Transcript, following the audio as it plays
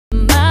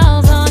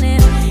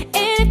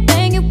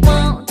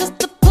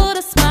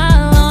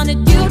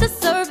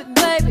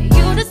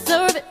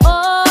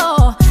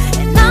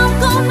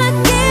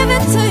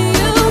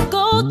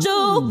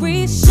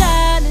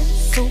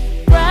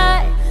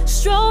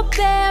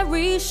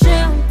cherry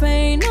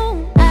champagne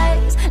on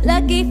ice.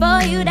 Lucky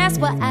for you, that's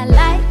what I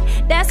like.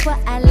 That's what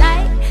I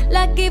like.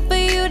 Lucky for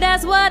you,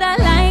 that's what I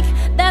like.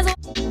 That's what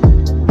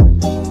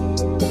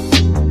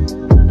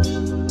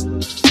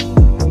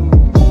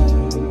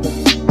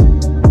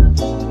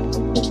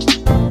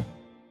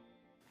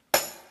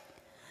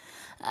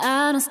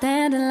I don't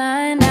stand in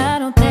line, I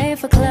don't pay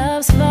for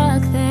clubs,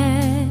 fuck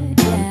that,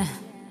 yeah.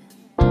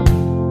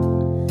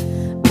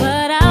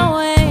 But I'll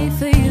wait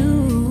for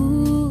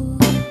you.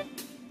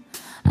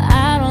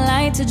 I don't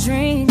like to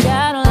drink,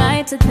 I don't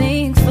like to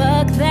think,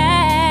 fuck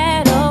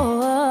that,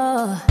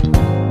 oh.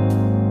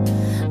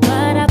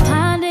 But I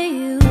ponder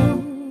you,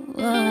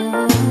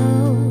 oh.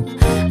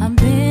 I'm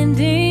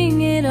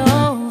bending it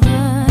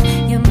over.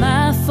 You're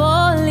my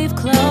four-leaf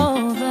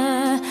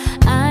clover.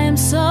 I am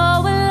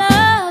so in love.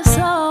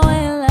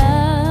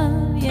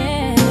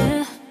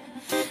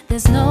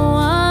 There's no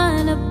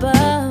one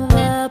above,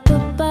 up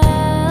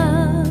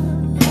above.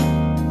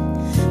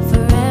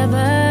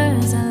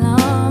 Forever's a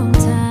long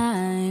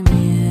time,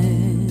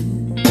 yeah.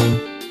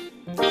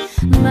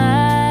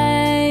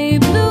 My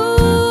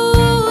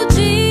blue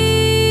jeans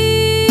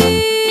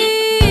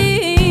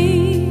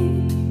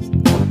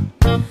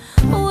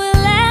will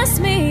last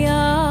me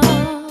all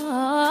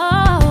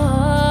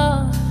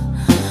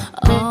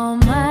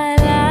my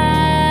life.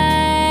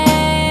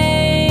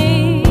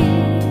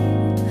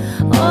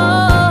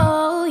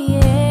 Oh,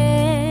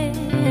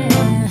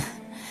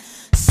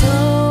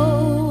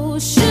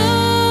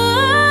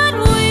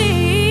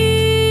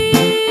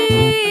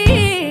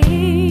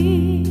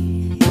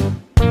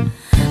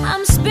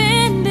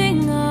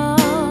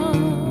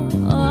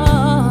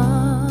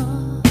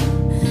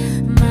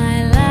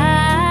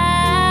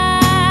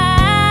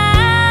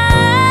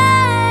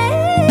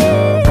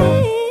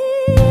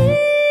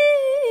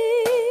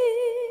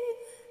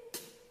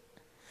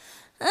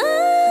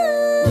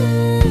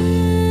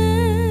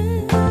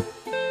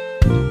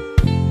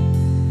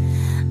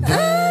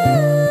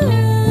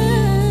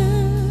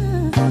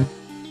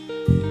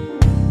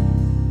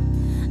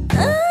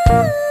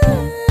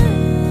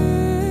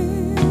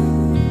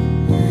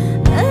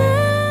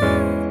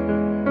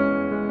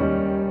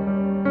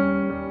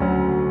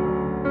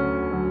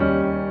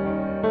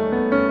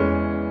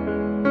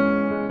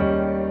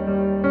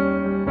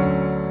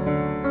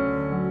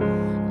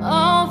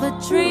 all the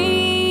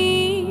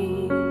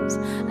dreams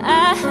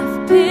I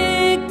have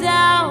picked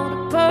out, a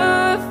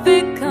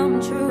perfect come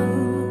true.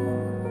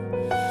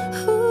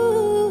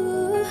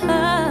 Ooh,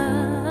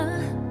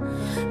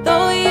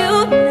 though you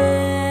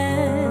never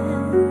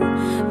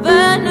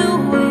knew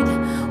it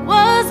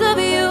was of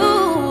you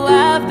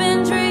I've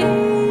been dreaming.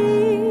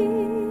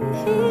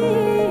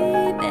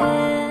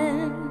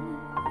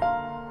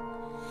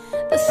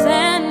 The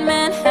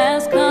Sandman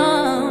has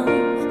come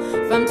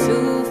from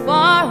too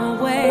far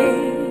away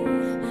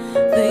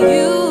for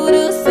you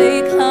to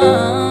say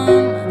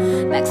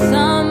come back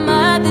some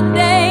other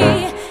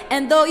day.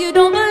 And though you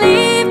don't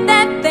believe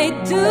that they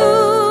do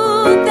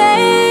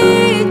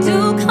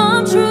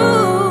come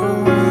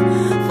true.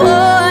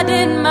 For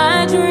did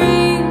my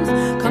dreams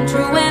come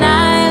true when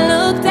I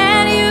looked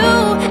at you?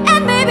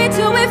 And maybe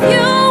too, if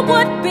you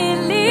would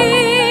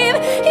believe,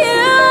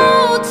 you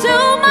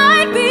too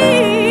might be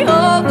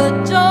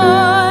overjoyed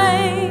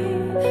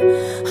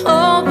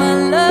over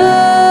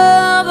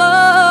love,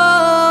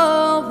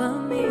 over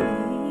me.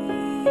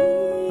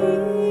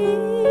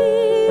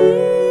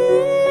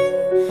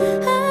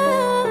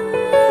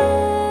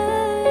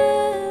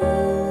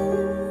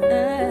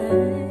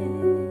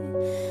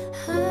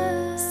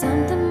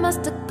 Something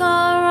must have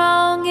gone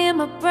wrong in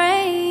my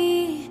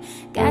brain.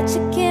 Got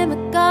your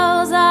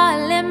chemicals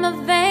all in my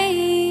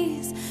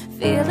veins.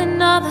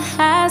 Feeling all the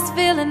highs,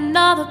 feeling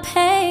all the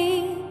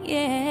pain,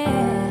 yeah,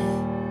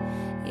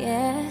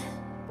 yeah.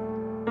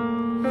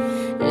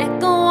 Let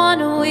go on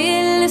the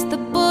wheel, it's the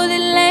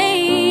bullet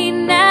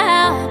lane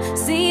now.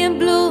 Seeing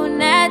blue,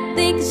 not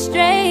thinking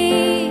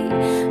straight.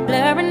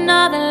 Blurring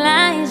all the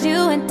lines,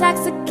 you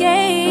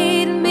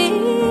intoxicate me.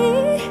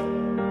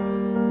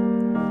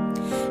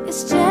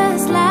 It's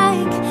just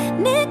like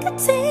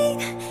nicotine,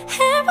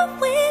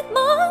 heroin,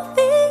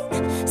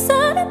 morphine.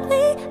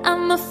 Suddenly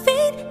I'm a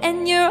fiend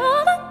and you're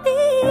all I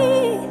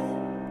need.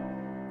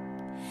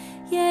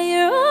 Yeah,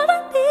 you're all I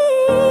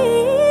need.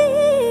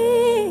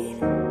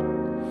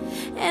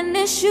 And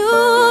it's you,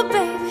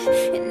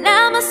 baby, and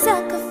I'm a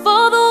sucker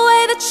for the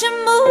way that you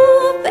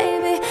move,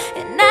 baby.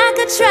 And I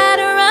could try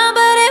to run,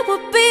 but it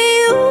would be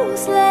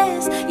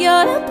useless.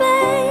 You're to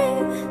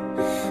blame.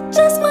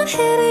 Just one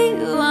hit of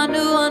you, I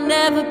knew I'll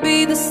never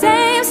be the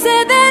same.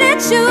 Said that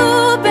it's you,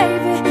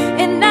 baby,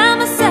 and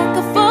I'm a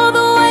sucker for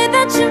the way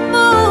that you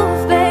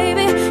move,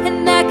 baby.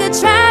 And I could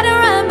try to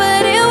run,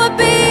 but it would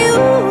be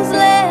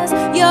useless.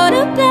 You're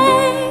to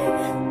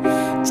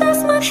blame.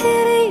 Just one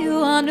hit of you,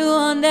 I knew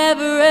I'll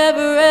never,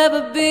 ever,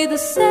 ever be the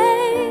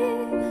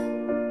same.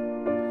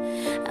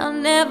 I'll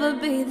never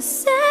be the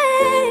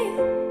same.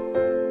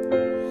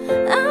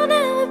 I'll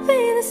never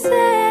be the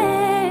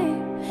same.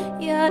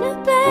 You're to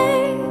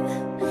blame.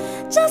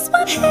 Just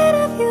one hit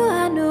of you,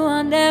 I knew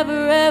I'd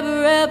never,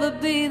 ever, ever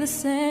be the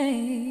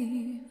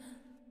same.